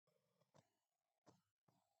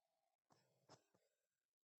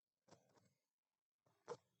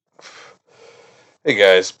Hey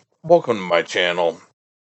guys, welcome to my channel.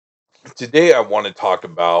 Today I want to talk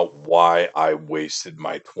about why I wasted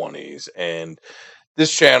my 20s. And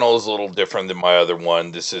this channel is a little different than my other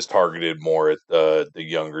one. This is targeted more at the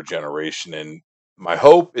younger generation, and my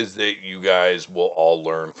hope is that you guys will all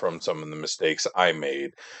learn from some of the mistakes I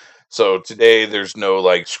made. So today there's no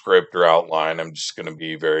like script or outline. I'm just going to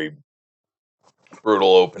be very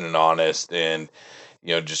brutal, open and honest, and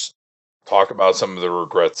just talk about some of the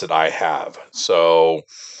regrets that I have. So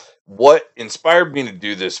what inspired me to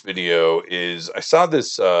do this video is I saw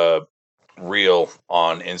this reel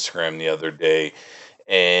on Instagram the other day,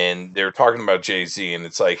 and they were talking about Jay-Z, and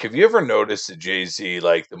it's like, have you ever noticed that Jay-Z,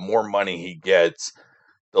 like, the more money he gets,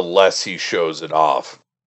 the less he shows it off?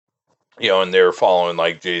 And they were following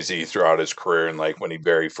like Jay-Z throughout his career, and like when he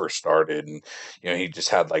very first started, and he just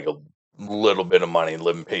had like a little bit of money,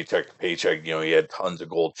 living paycheck to paycheck. He had tons of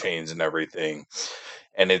gold chains and everything.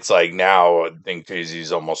 And it's like now I think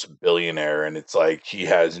Jay-Z's almost a billionaire, and it's like he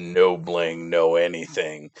has no bling, no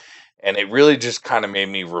anything. And it really just kind of made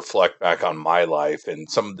me reflect back on my life and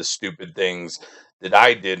some of the stupid things that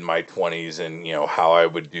I did in my 20s, and how I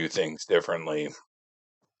would do things differently.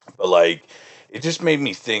 But like it just made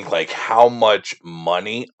me think like how much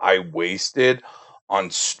money I wasted on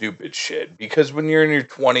stupid shit. Because when you're in your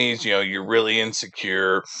 20s, you're really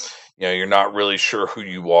insecure. You're not really sure who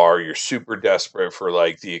you are. You're super desperate for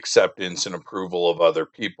like the acceptance and approval of other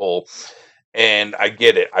people. And I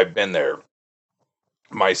get it. I've been there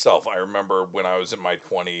myself. I remember when I was in my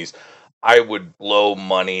 20s, I would blow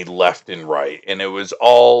money left and right. And it was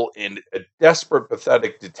all in a desperate,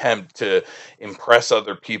 pathetic attempt to impress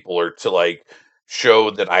other people or to like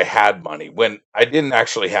show that I had money when I didn't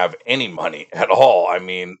actually have any money at all. I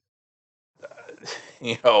mean,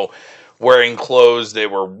 you know, wearing clothes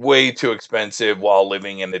that were way too expensive while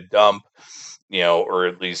living in a dump, or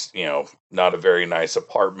at least, not a very nice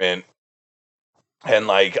apartment. And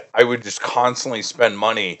like I would just constantly spend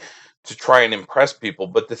money to try and impress people.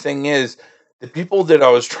 But the thing is, the people that I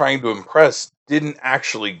was trying to impress didn't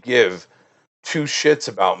actually give two shits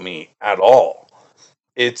about me at all.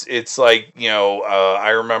 It's like, I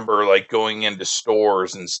remember like going into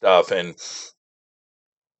stores and stuff, and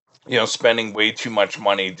spending way too much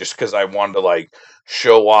money just because I wanted to like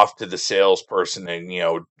show off to the salesperson, and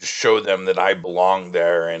just show them that I belong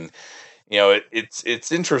there. And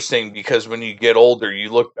it's interesting because when you get older,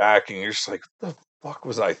 you look back and you're just like, what the fuck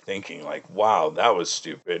was I thinking? Like, wow, that was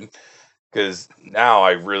stupid. Because now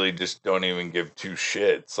I really just don't even give two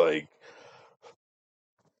shits. Like,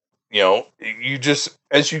 you just,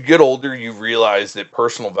 as you get older, you realize that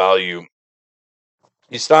personal value,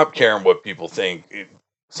 you stop caring what people think.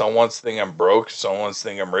 Someone wants to think I'm broke, someone wants to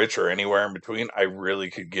think I'm rich, or anywhere in between. I really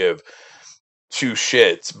could give two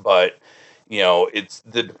shits. But it's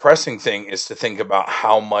the depressing thing is to think about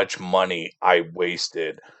how much money I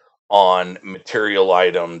wasted on material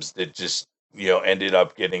items that just ended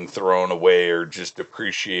up getting thrown away or just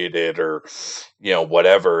depreciated, or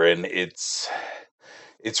whatever. And it's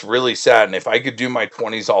really sad. And if I could do my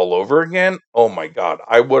 20s all over again, oh my god,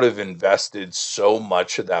 I would have invested so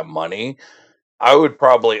much of that money. I would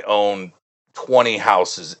probably own 20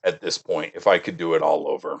 houses at this point if I could do it all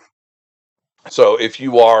over. So if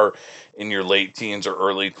you are in your late teens or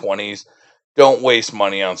early 20s, don't waste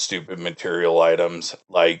money on stupid material items,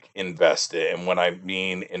 like invest it. And when I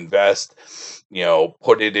mean invest,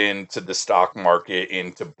 put it into the stock market,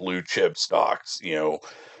 into blue chip stocks,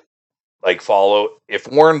 like follow. If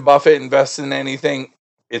Warren Buffett invests in anything,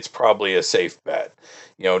 it's probably a safe bet.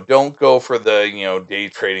 Don't go for the, day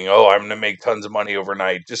trading. Oh, I'm going to make tons of money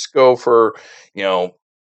overnight. Just go for, you know,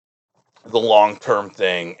 the long term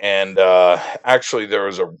thing. And actually, there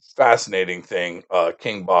was a fascinating thing,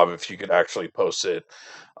 King Bob, if you could actually post it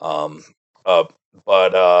um, up,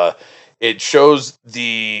 but it shows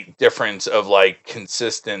the difference of like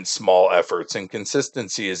consistent small efforts, and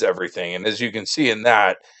consistency is everything. And as you can see in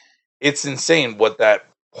that, it's insane what that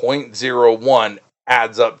 0.01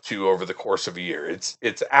 adds up to over the course of a year.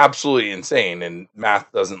 It's absolutely insane, and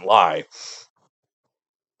math doesn't lie.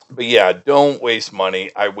 But yeah, don't waste money.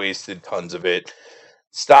 I wasted tons of it.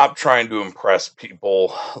 Stop trying to impress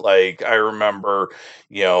people. Like I remember,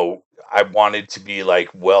 I wanted to be like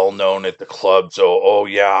well known at the club. So, oh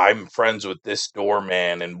yeah, I'm friends with this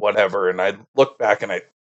doorman and whatever. And I look back and I,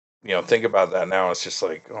 think about that now. It's just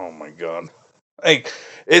like, oh my god. Like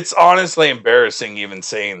it's honestly embarrassing even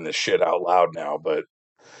saying this shit out loud now, but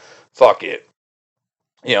fuck it.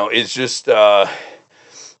 It's just you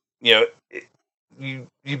know, it,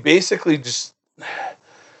 you basically just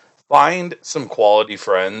find some quality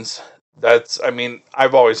friends. I mean,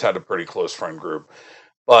 I've always had a pretty close friend group,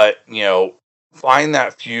 but find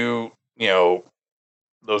that few,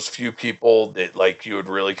 those few people that like you would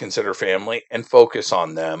really consider family and focus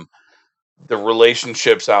on them. The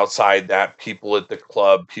relationships outside that, people at the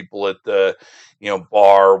club, people at the,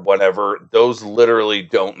 bar, whatever, those literally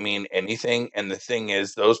don't mean anything. And the thing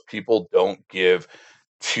is, those people don't give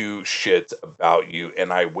two shits about you.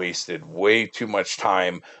 And I wasted way too much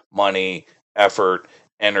time, money, effort,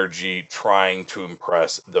 energy trying to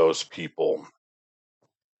impress those people.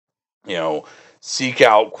 you know, Seek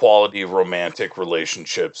out quality romantic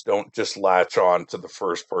relationships. Don't just latch on to the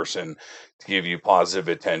first person to give you positive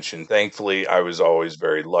attention. Thankfully, I was always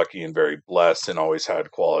very lucky and very blessed and always had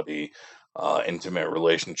quality, intimate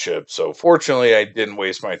relationships. So, fortunately, I didn't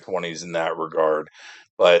waste my 20s in that regard.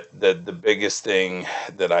 But the biggest thing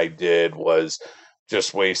that I did was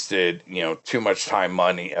just wasted, too much time,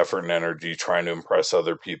 money, effort, and energy trying to impress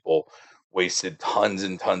other people, wasted tons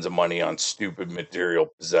and tons of money on stupid material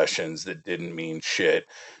possessions that didn't mean shit,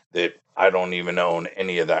 that I don't even own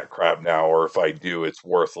any of that crap now, or if I do, it's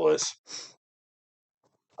worthless.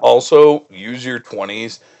 Also, use your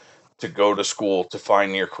 20s to go to school, to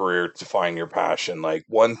find your career, to find your passion. Like,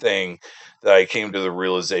 one thing that I came to the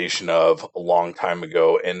realization of a long time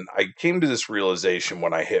ago, and I came to this realization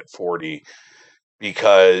when I hit 40,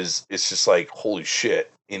 because it's just like, holy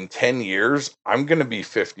shit, in 10 years, I'm going to be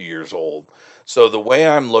 50 years old. So the way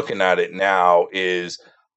I'm looking at it now is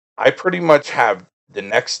I pretty much have the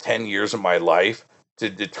next 10 years of my life to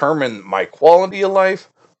determine my quality of life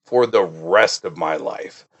for the rest of my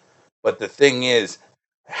life. But the thing is,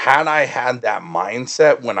 had I had that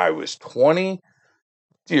mindset when I was 20,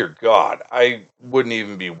 dear God, I wouldn't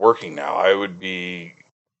even be working now. I would be,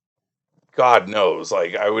 God knows,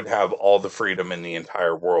 like, I would have all the freedom in the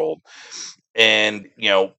entire world. And,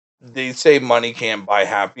 they say money can't buy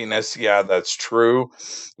happiness. Yeah, that's true.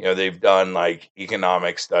 They've done like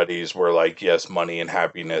economic studies where, like, yes, money and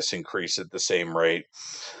happiness increase at the same rate,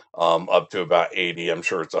 up to about 80. I'm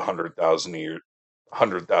sure it's 100,000 a year,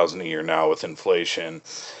 100,000 a year now with inflation.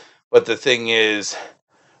 But the thing is,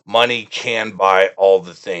 money can buy all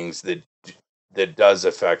the things that does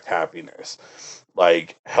affect happiness,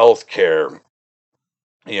 like healthcare,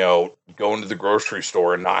 going to the grocery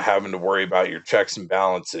store and not having to worry about your checks and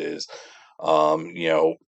balances, um, you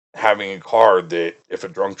know, having a car that if a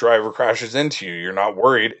drunk driver crashes into you, you're not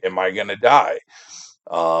worried, am I going to die?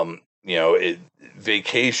 It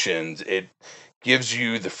vacations, it gives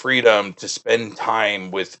you the freedom to spend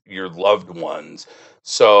time with your loved ones.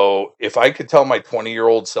 So if I could tell my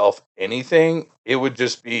 20-year-old self anything, it would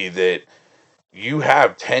just be that you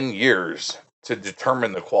have 10 years to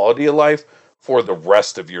determine the quality of life for the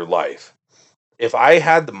rest of your life. If I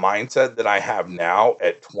had the mindset that I have now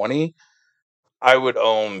at 20, I would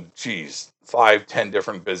own, geez, 5, 10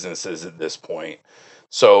 different businesses at this point.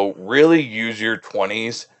 So really use your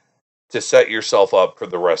 20s to set yourself up for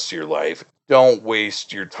the rest of your life. Don't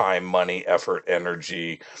waste your time, money, effort,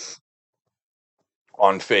 energy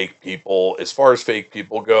on fake people. As far as fake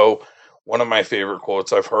people go, one of my favorite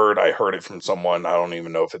quotes I heard it from someone, I don't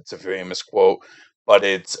even know if it's a famous quote, but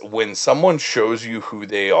it's, when someone shows you who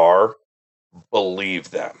they are,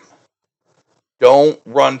 believe them. Don't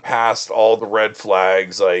run past all the red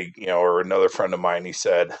flags, like, or another friend of mine, he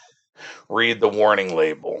said, read the warning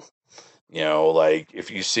label. Like,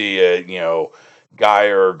 if you see a, guy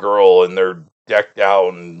or a girl and they're decked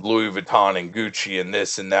out in Louis Vuitton and Gucci and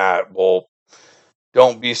this and that, well,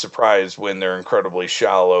 don't be surprised when they're incredibly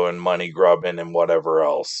shallow and money grubbing and whatever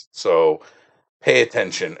else. So pay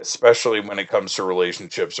attention, especially when it comes to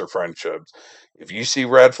relationships or friendships. If you see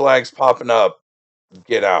red flags popping up,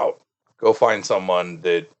 get out. Go find someone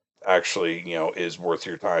that actually, is worth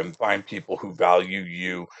your time. Find people who value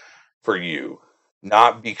you for you,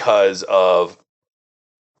 not because of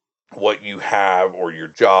what you have or your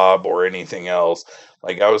job or anything else.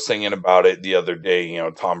 Like, I was thinking about it the other day,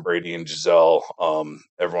 Tom Brady and Giselle,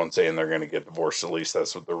 everyone's saying they're going to get divorced. At least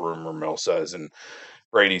that's what the rumor mill says. And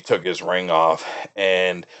Brady took his ring off.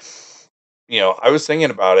 And, I was thinking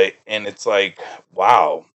about it, and it's like,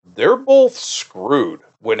 wow, they're both screwed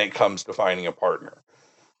when it comes to finding a partner.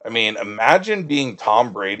 I mean, imagine being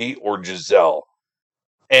Tom Brady or Giselle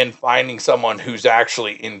and finding someone who's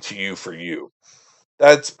actually into you for you.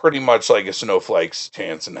 That's pretty much like a snowflake's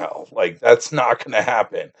chance in hell. Like, that's not going to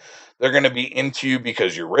happen. They're going to be into you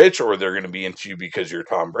because you're rich, or they're going to be into you because you're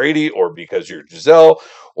Tom Brady, or because you're Giselle,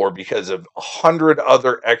 or because of 100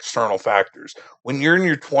 other external factors. When you're in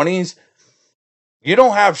your 20s, you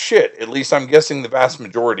don't have shit. At least I'm guessing the vast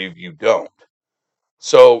majority of you don't.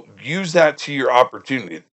 So use that to your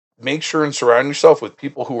opportunity. Make sure and surround yourself with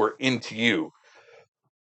people who are into you,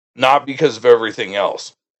 not because of everything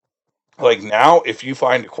else. Like now, if you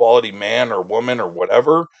find a quality man or woman or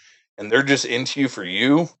whatever, and they're just into you for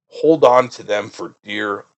you, hold on to them for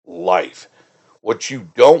dear life. What you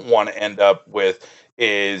don't want to end up with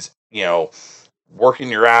is, working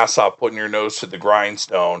your ass off, putting your nose to the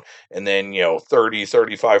grindstone, and then, 30,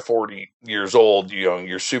 35, 40 years old,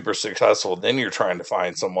 you're super successful. Then you're trying to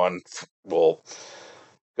find someone. Well,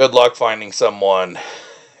 good luck finding someone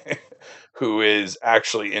who is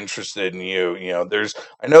actually interested in you.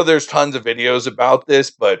 I know there's tons of videos about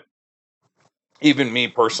this, but even me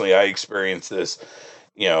personally, I experienced this,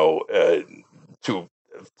 to a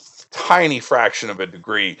tiny fraction of a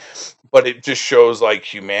degree, but it just shows like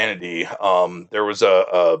humanity. There was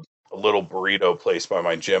a little burrito place by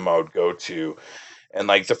my gym I would go to, and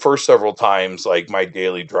like the first several times, like my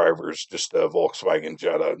daily driver is just a Volkswagen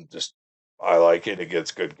Jetta. Just I like it. It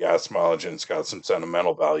gets good gas mileage and it's got some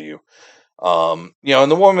sentimental value. And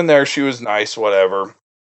the woman there, she was nice, whatever.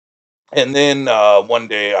 And then one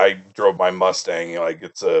day I drove my Mustang, like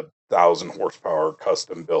it's a 1,000 horsepower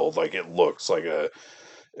custom build, like it looks like a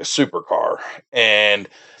supercar. And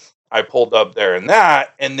I pulled up there in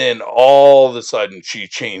that, and then all of a sudden she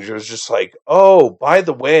changed. It was just like, oh, by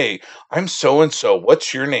the way, I'm so and so.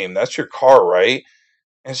 What's your name? That's your car, right?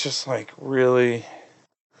 And it's just like, really?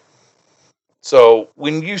 So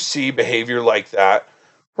when you see behavior like that,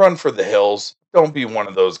 run for the hills. Don't be one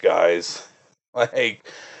of those guys. Like,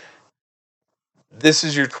 this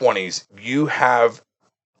is your 20s.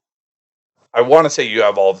 I want to say you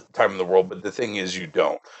have all the time in the world, but the thing is, you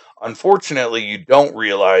don't. Unfortunately, you don't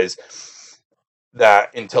realize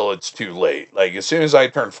that until it's too late. Like, as soon as I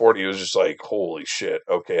turned 40, it was just like, holy shit,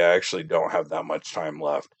 okay, I actually don't have that much time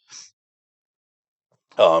left.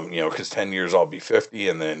 Because 10 years I'll be 50,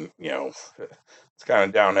 and then, it's kind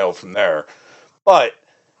of downhill from there. But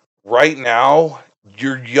right now,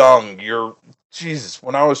 you're young. Jesus,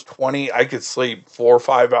 when I was 20, I could sleep 4 or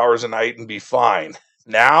 5 hours a night and be fine.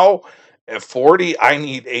 Now, at 40, I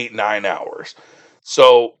need 8, 9 hours.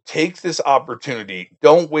 So take this opportunity.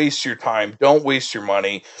 Don't waste your time. Don't waste your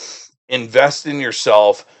money. Invest in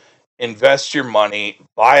yourself. Invest your money.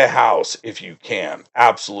 Buy a house if you can.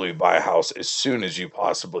 Absolutely buy a house as soon as you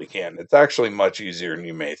possibly can. It's actually much easier than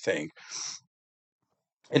you may think.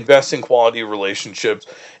 Invest in quality relationships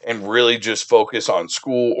and really just focus on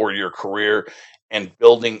school or your career and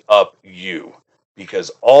building up you,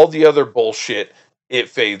 because all the other bullshit, it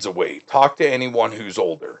fades away. Talk to anyone who's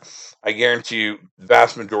older. I guarantee you the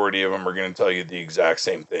vast majority of them are going to tell you the exact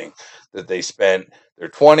same thing, that they spent their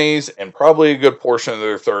 20s and probably a good portion of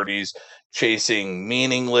their 30s chasing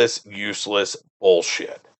meaningless, useless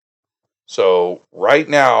bullshit. So right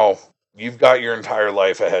now, you've got your entire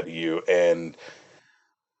life ahead of you, and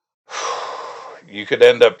you could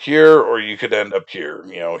end up here or you could end up here.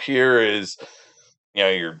 Here is,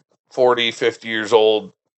 you're 40, 50 years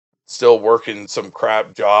old, still working some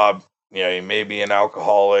crap job. You may be an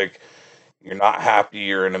alcoholic, you're not happy,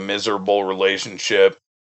 you're in a miserable relationship.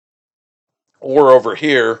 Or over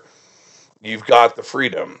here, you've got the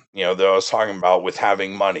freedom, that I was talking about with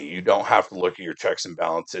having money. You don't have to look at your checks and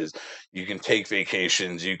balances. You can take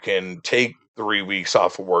vacations. You can take 3 weeks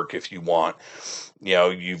off of work if you want.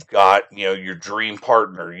 You've got, your dream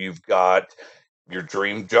partner. You've got your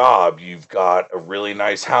dream job. You've got a really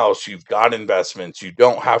nice house. You've got investments. You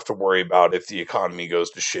don't have to worry about if the economy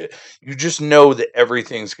goes to shit. You just know that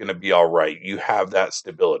everything's going to be all right. You have that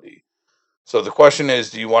stability. So the question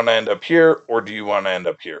is, do you want to end up here or do you want to end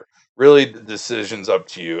up here? Really, the decision's up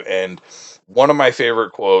to you. And one of my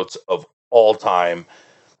favorite quotes of all time,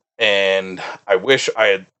 and I wish I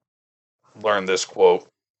had learned this quote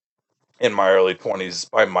in my early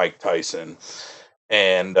 20s, by Mike Tyson.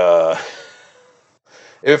 And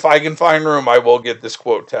if I can find room, I will get this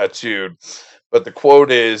quote tattooed. But the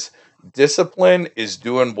quote is, discipline is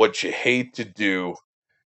doing what you hate to do,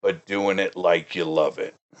 but doing it like you love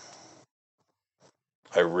it.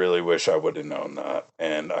 I really wish I would have known that.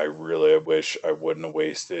 And I really wish I wouldn't have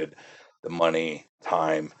wasted the money,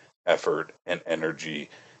 time, effort, and energy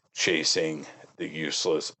chasing the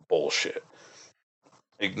useless bullshit.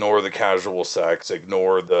 Ignore the casual sex,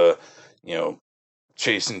 ignore the, you know,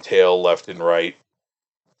 chasing tail left and right.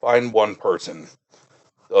 Find one person.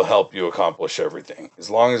 They'll help you accomplish everything. As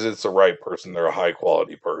long as it's the right person, they're a high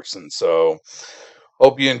quality person. So,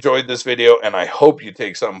 hope you enjoyed this video, and I hope you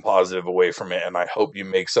take something positive away from it, and I hope you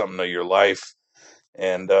make something of your life.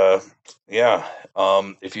 And yeah,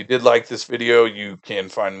 if you did like this video, you can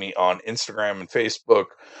find me on Instagram and Facebook,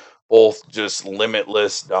 both just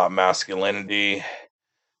limitless.masculinity.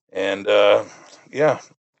 And yeah,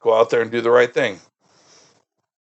 go out there and do the right thing.